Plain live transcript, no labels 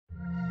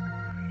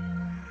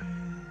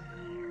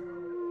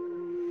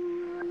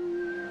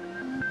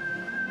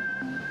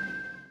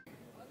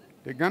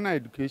The Ghana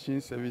Education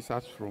Service,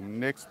 as from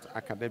next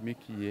academic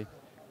year,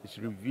 is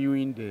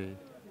reviewing the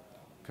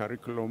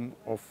curriculum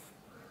of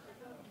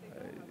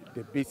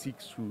the basic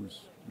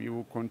schools. We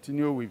will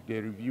continue with the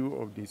review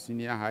of the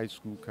senior high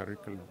school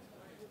curriculum,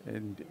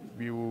 and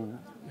we will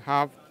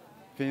have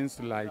things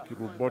like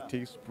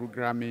robotics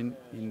programming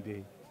in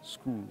the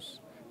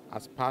schools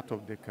as part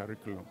of the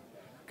curriculum.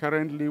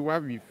 Currently,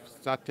 what we've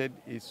started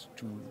is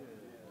to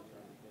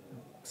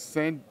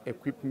send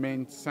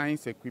equipment,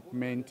 science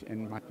equipment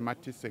and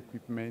mathematics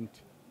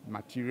equipment,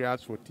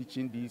 materials for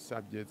teaching these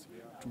subjects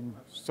to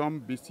some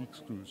basic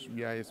schools.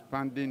 We are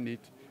expanding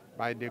it.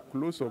 By the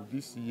close of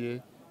this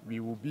year,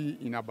 we will be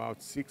in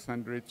about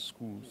 600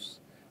 schools,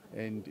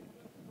 and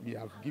we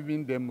have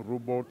given them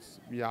robots.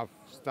 We have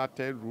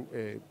started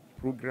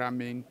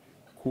programming,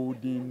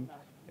 coding,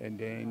 and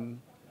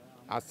then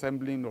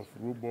assembling of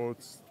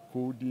robots,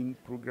 coding,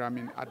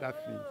 programming, other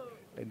things.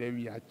 And then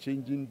we are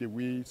changing the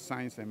way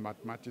science and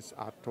mathematics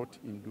are taught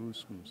in those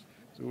schools.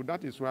 So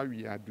that is what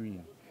we are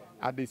doing.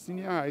 At the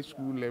senior high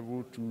school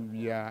level too,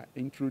 we are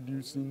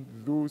introducing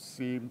those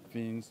same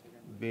things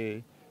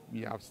there.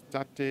 We have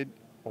started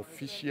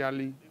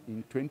officially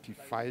in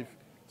 25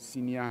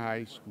 senior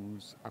high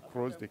schools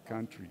across the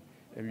country.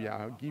 And we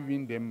are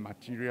giving them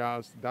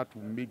materials that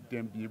will make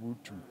them be able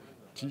to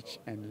teach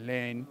and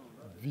learn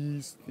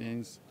these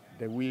things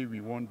the way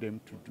we want them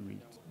to do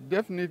it.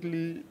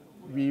 Definitely,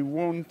 we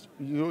want,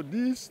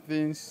 these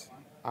things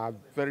are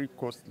very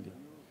costly,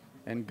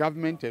 and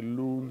government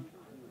alone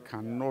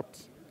cannot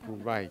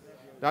provide.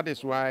 That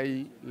is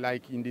why,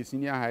 like in the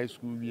senior high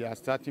school, we are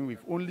starting with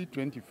only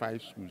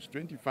 25 schools,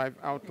 25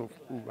 out of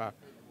over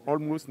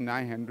almost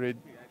 900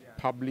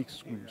 public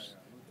schools.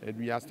 And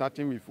we are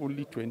starting with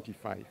only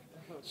 25.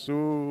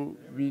 So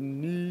we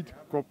need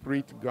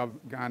corporate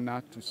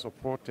Ghana to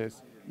support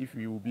us if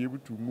we will be able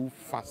to move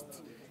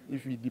fast.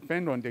 If we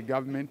depend on the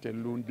government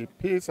alone, the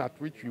pace at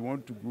which we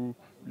want to go,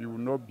 we will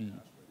not be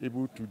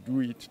able to do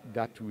it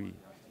that way.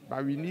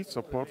 But we need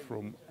support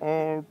from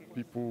all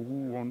people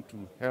who want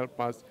to help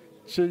us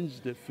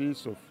change the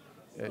face of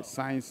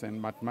science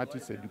and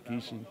mathematics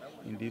education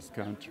in this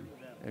country.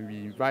 And we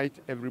invite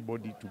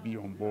everybody to be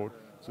on board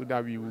so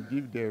that we will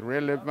give the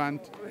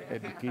relevant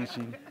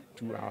education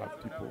to our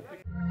people.